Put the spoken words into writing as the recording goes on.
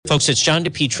Folks, it's John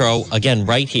DePietro, again,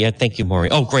 right here. Thank you, Maury.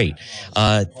 Oh, great.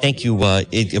 Thank you.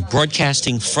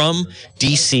 Broadcasting from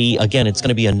D.C. Again, it's going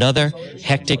to be another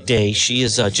hectic day. She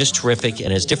is just terrific,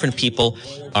 and as different people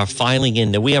are filing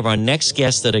in, we have our next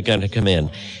guests that are going to come in,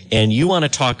 and you want to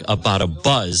talk about a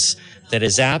buzz that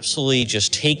is absolutely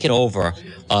just taken over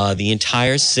the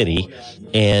entire city,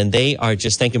 and they are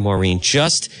just, thank you, Maureen,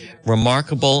 just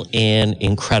remarkable and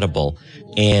incredible.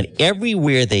 And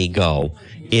everywhere they go,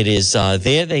 it is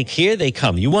here they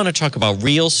come. You want to talk about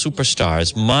real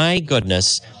superstars? My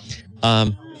goodness.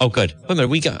 Oh, good. Wait a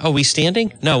minute. Are we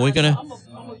standing? No, we're gonna.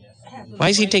 Why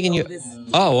is he taking you?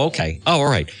 Oh, okay. Oh, all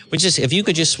right. If you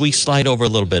could we slide over a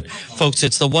little bit. Folks,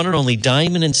 it's the one and only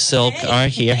Diamond and Silk are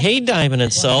here. Hey, Diamond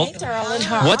and Silk. Hey, darling.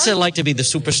 What's it like to be the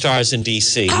superstars in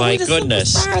D.C.? My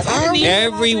goodness.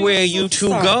 Everywhere you two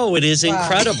go, it is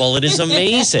incredible. It is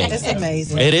amazing. It's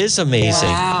amazing. It is amazing.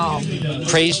 Wow.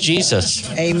 Praise Jesus.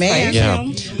 Amen. Yeah.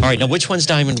 All right. Now, which one's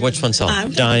Diamond? Which one's Silk?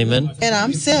 I'm Diamond. And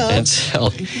I'm Silk. And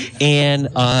Silk. And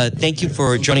thank you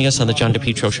for joining us on the John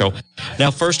DePietro Show.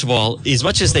 Now, first of all, as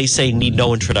much as they say need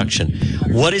no introduction,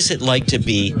 what is it like to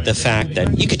be the fact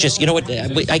that you could just, you know what,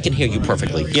 I can hear you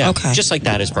perfectly. Yeah. Okay. Just like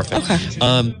that is perfect. Okay.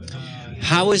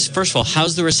 First of all,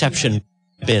 how's the reception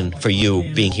been for you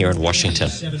being here in Washington?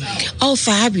 Oh,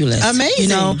 fabulous. Amazing. You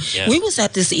know, we was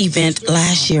at this event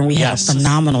last year and we had a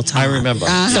phenomenal time. I remember.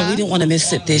 So we didn't want to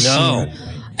miss it this year.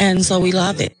 And so we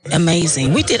love it.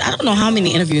 Amazing. We did, I don't know how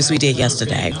many interviews we did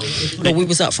yesterday, but we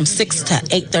was up from 6 to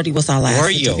 8:30 was our last.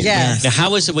 Were you? Yes. Now,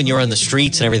 how is it when you're on the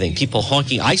streets and everything? People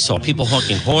honking. I saw people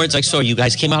honking horns. I saw you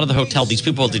guys came out of the hotel. These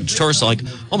people, the tourists, are like,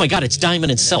 oh my God, it's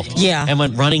Diamond and Silk. Yeah. And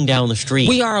went running down the street.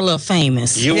 We are a little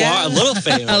famous. You are a little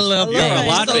famous. A little You're famous. a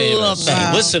lot Just a little famous.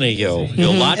 famous. Listen to you.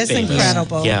 You're a lot It's famous.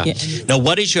 incredible. Yeah. Yeah. Now,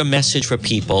 what is your message for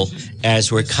people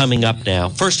as we're coming up now?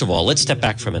 First of all, let's step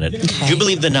back for a minute. Okay. Do you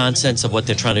believe the nonsense of what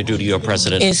they're trying to do to your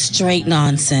president? It's straight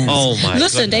nonsense. Oh, my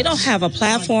Listen, goodness. they don't have a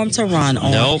platform to run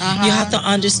on. Nope. You have to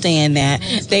understand that.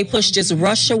 They push this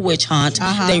Russia witch hunt.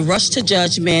 They rush to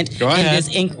judgment Go and ahead.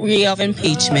 this inquiry of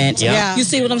impeachment. Yeah. You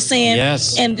see what I'm saying?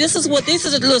 Yes. And this is,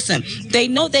 listen, they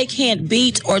know they can't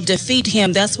beat or defeat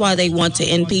him. That's why they want to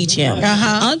impeach him.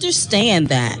 Understand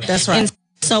that. That's right. And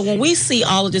so when we see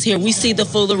all of this here, we see the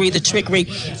foolery, the trickery.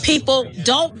 People,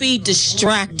 don't be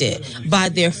distracted by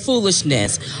their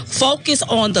foolishness. Focus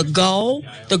on the goal.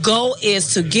 The goal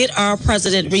is to get our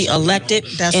president reelected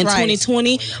That's in right.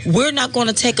 2020. We're not going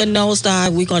to take a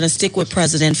nosedive. We're going to stick with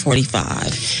President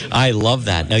 45. I love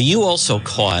that. Now, you also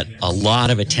caught a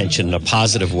lot of attention in a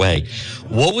positive way.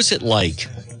 What was it like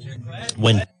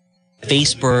when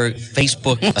Facebook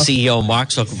CEO Mark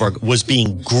Zuckerberg was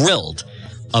being grilled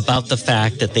about the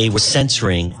fact that they were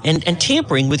censoring and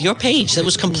tampering with your page? That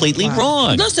was completely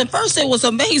wrong. Listen, first it was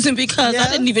amazing because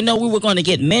I didn't even know we were going to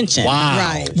get mentioned. Wow.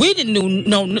 Right. We didn't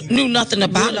knew nothing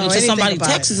about it until somebody about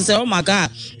texted us and said, "Oh my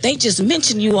God, they just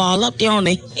mentioned you all up there on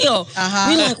the hill."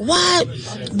 We're like, "What?"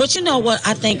 But you know what?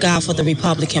 I thank God for the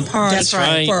Republican Party. That's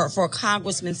right. For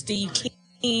Congressman Steve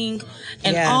King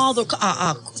and Yes. all the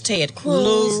Ted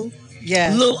Cruz. Lou.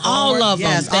 Yes. Lou, all of them.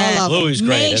 Yes, that all of them. Louis great,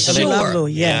 made isn't he? We love sure Lou,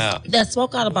 yes. Yeah. that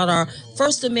spoke out about our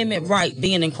First Amendment right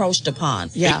being encroached upon.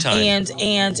 Yeah. Big time.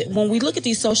 And when we look at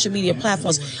these social media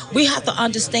platforms, we have to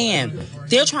understand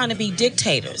they're trying to be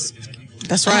dictators.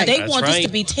 That's right. They That's want this right.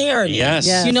 to be tyranny. Yes.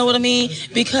 Yes. You know what I mean?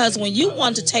 Because when you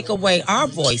want to take away our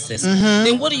voices,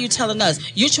 then what are you telling us?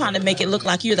 You're trying to make it look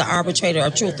like you're the arbitrator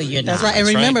of truth, or you're That's not. right. And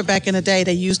That's remember, right. back in the day,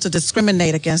 they used to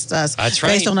discriminate against us That's right.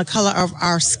 based on the color of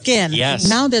our skin. Yes.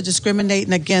 Now they're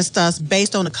discriminating against us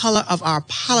based on the color of our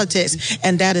politics,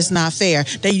 and that is not fair.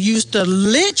 They used to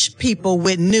lynch people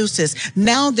with nooses.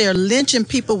 Now they're lynching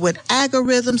people with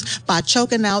algorithms by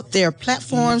choking out their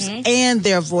platforms and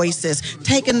their voices,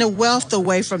 taking the wealth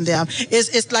away from them.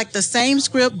 It's like the same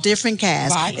script, different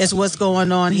cast. Right. Is what's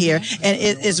going on here, and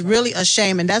it is really a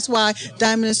shame. And that's why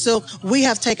Diamond and Silk, we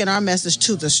have taken our message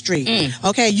to the street.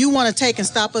 Okay, you want to take and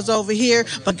stop us over here,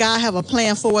 but God have a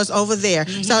plan for us over there.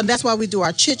 So that's why we do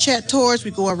our chit chat tours. We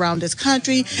go around this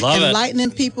country, Love it.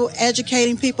 enlightening people,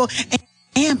 educating people.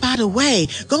 And by the way,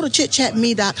 go to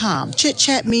chitchatme.com,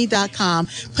 chitchatme.com.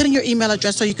 Put in your email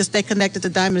address so you can stay connected to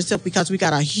Diamond and Silk, because we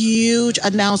got a huge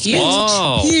announcement.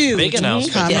 Whoa, Huge big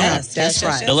announcement. coming Yes, up. That's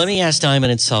yes, right. Now, let me ask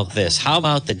Diamond and Silk this. How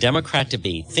about the Democrat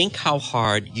debate? Think how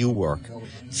hard you work.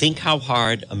 Think how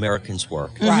hard Americans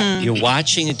work. Right. You're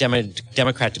watching a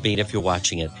Democrat debate if you're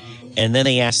watching it. And then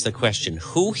they ask the question,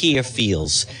 who here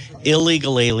feels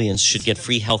illegal aliens should get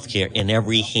free health care, and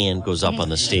every hand goes up on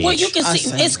the stage. Well, you can see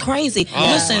it's crazy. Oh,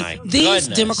 listen, my these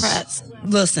goodness. Democrats.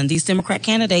 Listen, these Democrat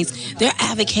candidates, they're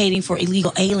advocating for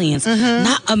illegal aliens,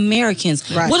 not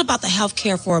Americans. Right. What about the health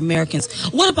care for Americans?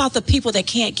 What about the people that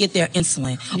can't get their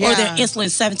insulin or their insulin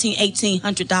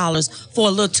 $1,700-$1,800 for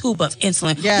a little tube of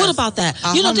insulin? Yes. What about that?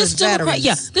 Our This homeless Democrat,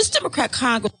 veterans. this Democrat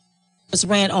Congress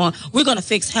ran on, we're going to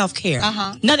fix health care.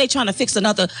 Now they trying to fix they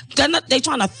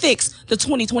trying to fix the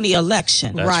 2020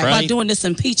 election That's Right. by right. doing this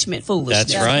impeachment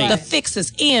foolishness. That's right. The fix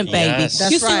is in, baby. Yes.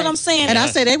 That's You see right. what I'm saying? And I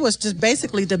say they was just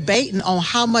basically debating on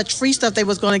how much free stuff they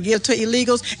was going to give to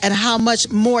illegals and how much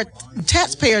more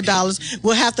taxpayer dollars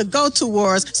will have to go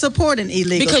towards supporting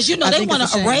illegals. Because I they think want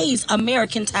it's a to shame. raise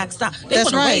American tax dollars. They That's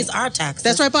want to right. raise our taxes.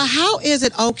 That's right. But how is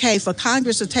it okay for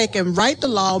Congress to take and write the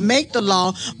law, make the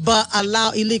law, but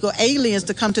allow illegal aliens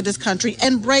to come to this country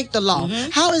and break the law?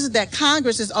 How is it that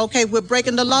Congress is okay with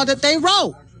breaking the law that they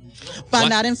wrote by What-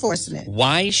 not enforcing it?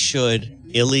 Why should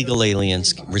illegal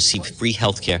aliens receive free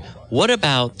health care? What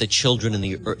about the children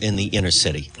in the inner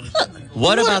city?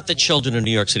 What about the children in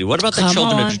New York City? What about the Come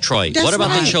children on. of Detroit? That's What about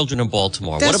right. the children in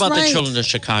Baltimore? That's what about right. the children of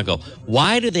Chicago?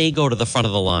 Why do they go to the front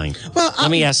of the line? Well, Let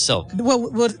me ask Silk.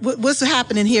 What's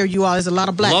happening here, you all, is a lot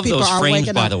of black Love people those are frames,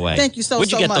 waking by up. the way. Thank you so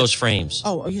Where'd you so get much. those frames?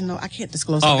 Oh, I can't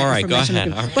disclose Oh, all that all right, go information.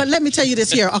 ahead. All right. But let me tell you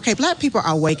this here. Okay, black people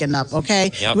are waking up,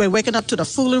 okay? Yep. We're waking up to the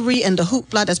foolery and the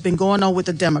hoopla that's been going on with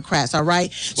the Democrats, all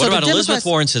right? What about the Elizabeth Democrats-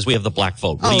 Warren says we have the black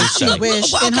vote? What do you say? I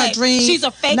wish in her dream. She's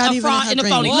a fake, not a even fraud, in her and a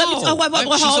dream. phony. Let me. Whoa.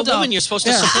 Wait, She's hold a on. woman. You're supposed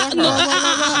to Yeah. support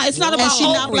her. It's not about And she's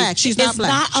not ovaries. black. She's not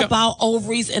black. It's not about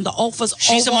ovaries and the office.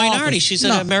 She's a Oval minority. Office. She's an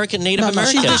No. American Native No, she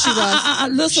American. did. She was.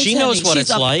 Listen She to knows me. what She's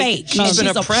it's a like. Fake. She's No, been she's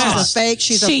a oppressed. fraud. She's a fake.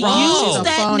 She's a She fraud. used She's a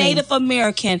that phony. Native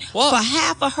American Whoa. for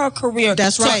half of her career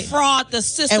That's right. to fraud the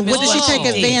system. And what did she is take she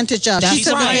did. advantage of? That's She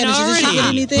took right. advantage. Did she get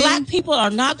Minority. anything? Black people are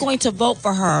not going to vote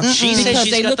for her She says because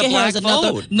she's they got look the at her as black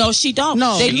another. vote. No, she don't.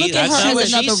 No. They She- look at that's her not what as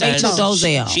she another says. Rachel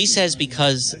Dolezal. She says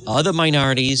because other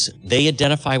minorities, they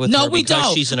identify with No, her we because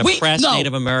don't. she's an oppressed no.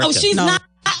 Native American. Oh, she's No. not.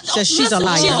 Says she's a Listen,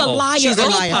 liar. She's a liar. She's a Girl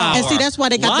liar. power. And see, that's why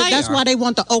they got. That's Liar. why they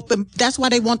want the open. That's why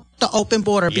they want the open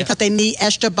border Yeah. because they need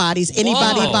extra bodies.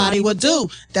 Anybody Whoa. body will do.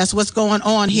 That's what's going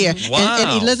on here. Wow.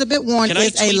 And Elizabeth Warren Can I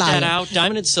is a tweet liar. that out?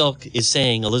 Diamond and Silk is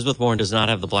saying Elizabeth Warren does not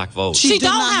have the black vote. She did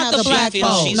don't not have the black She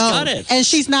feels vote. she's No, got it. and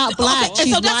she's not black. Okay,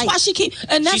 She's so that's white. why she keep.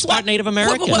 And that's She's why part Native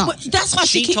American. That's why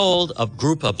She keep. told a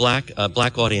group of black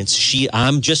audience,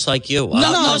 I'm just like you. No, I'm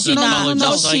no, just she a not. color No,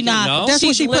 just like she you." not. No? That's what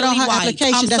She's she put on her literally white.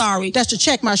 application. I'm sorry. That's the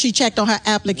check mark she checked on her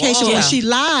application Whoa. when Yeah. she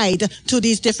lied to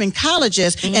these different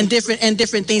colleges and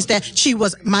different things that she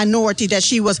was minority, that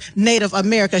she was Native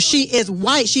America. She is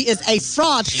white. She is a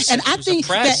fraud. She said And she I was think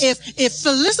oppressed. that if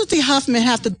Felicity Huffman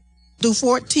have to do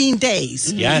 14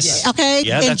 days. Yes. Okay?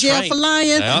 Yeah, in that's jail right. for lying,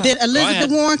 Yeah. then Go Elizabeth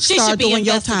ahead. Warren She start should be doing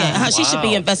your investigated. time. She should be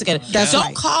Wow. investigated. That's Don't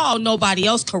right. call nobody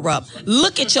else corrupt.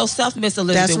 Look at yourself, Miss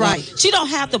Elizabeth. That's Warren. right. She don't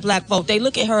have the black vote. They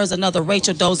look at her as another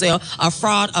Rachel Dolezal, a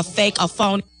fraud, a fake, a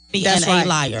phony, That's and right. a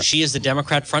liar. She is the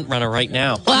Democrat frontrunner right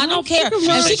now. Well, I don't care.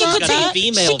 And she She's can got continue. the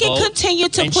female She can vote, continue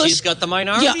to and push. she's got the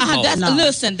minority Yeah, vote. that's, No.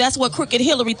 listen. That's what crooked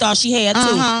Hillary thought she had too.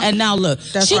 And now look,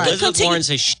 That's she right. can Elizabeth continue. Warren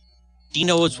says she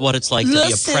knows what it's like to be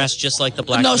Listen. oppressed just like the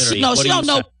black No, community. she, no, What she do you don't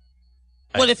know say?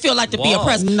 what it feel like to be Whoa.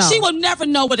 oppressed. No. She will never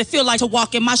know what it feel like to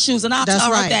walk in my shoes, and I'll That's tell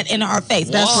her right. that in her face.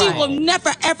 That's she right. will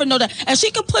never ever know that, and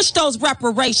she can push those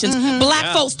reparations. Black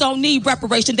Yeah. folks don't need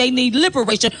reparation; they need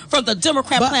liberation from the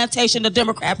Democrat But plantation, the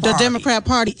Democrat The Party. Democrat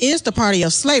Party is the party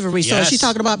of slavery. So is she Yes.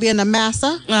 talking about being a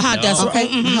massa? That's No. right.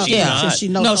 Okay. Yeah. not. She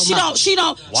knows No, so she much. don't. She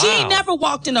don't. She Wow. ain't never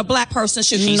walked in a black person's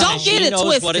shoes. She Don't knows- get she it knows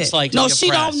twisted. what it's like to no, be she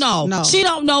don't oppressed. know. No. She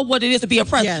don't know what it is to be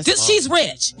oppressed. Yes. She's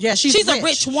rich. Yeah, she's a rich.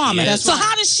 rich woman. Yes. That's So right.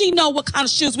 how does she know what kind of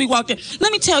shoes we walked in?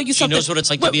 Let me tell you She something. knows what it's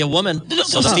like to be a woman.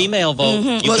 So the Uh-huh. female vote,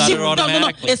 you Well, got she- it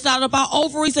automatically. It's not about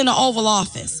ovaries in the Oval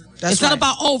Office. That's it's not right.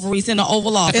 about ovaries in the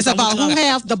Oval Office. It's about who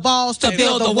have the balls to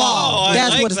build the wall. I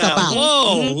That's like what it's that. about.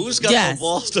 Whoa, who's got Yes. the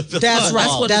balls to build That's the right.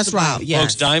 wall? what That's it's about. right. Yes.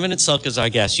 Folks, Diamond and Silk is our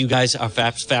guest. You guys are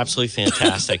absolutely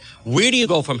fantastic. Where do you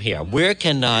go from here? Where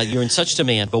can you're in such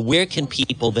demand, but where can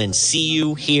people then see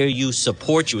you, hear you,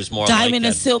 support you? Is more like it.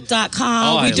 DiamondandSilk.com.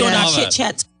 Oh, We're I doing our love it. chit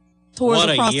chat tours What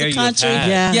a across year the you've country. had.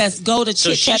 Yeah. Yes, go to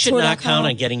So she should not count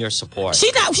on chitchattour.com. getting your support. She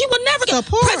would never get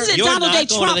Support. President You're Donald not J.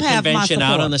 going Trump to the have my convention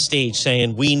support. out on the stage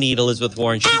saying we need Elizabeth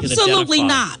Warren. She can Absolutely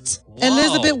identify. not. Whoa.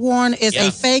 Elizabeth Warren is Yeah.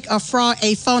 a fake, a fraud,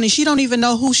 a phony. She don't even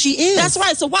know who she is. That's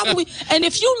right. So why would we? And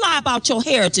if you lie about your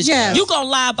heritage, Yes. you gonna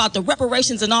lie about the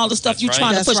reparations and all the stuff That's you right.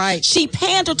 trying That's to push. right. She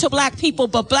pandered to black people,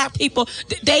 but black people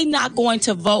they not going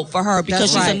to vote for her because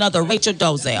That's she's right. another Rachel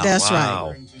Dolezal. That's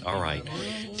Wow. right. All right.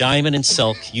 Diamond and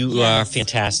Silk, you are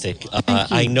fantastic.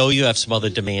 I know you have some other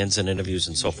demands and interviews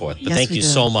and so forth, but Yes, thank we you do.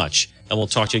 so much. And we'll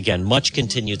talk to you again. Much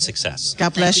continued success.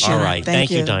 God bless you. All right.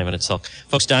 Thank you, you. Diamond and Silk.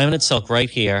 Folks, Diamond and Silk right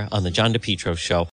here on the John DePietro Show.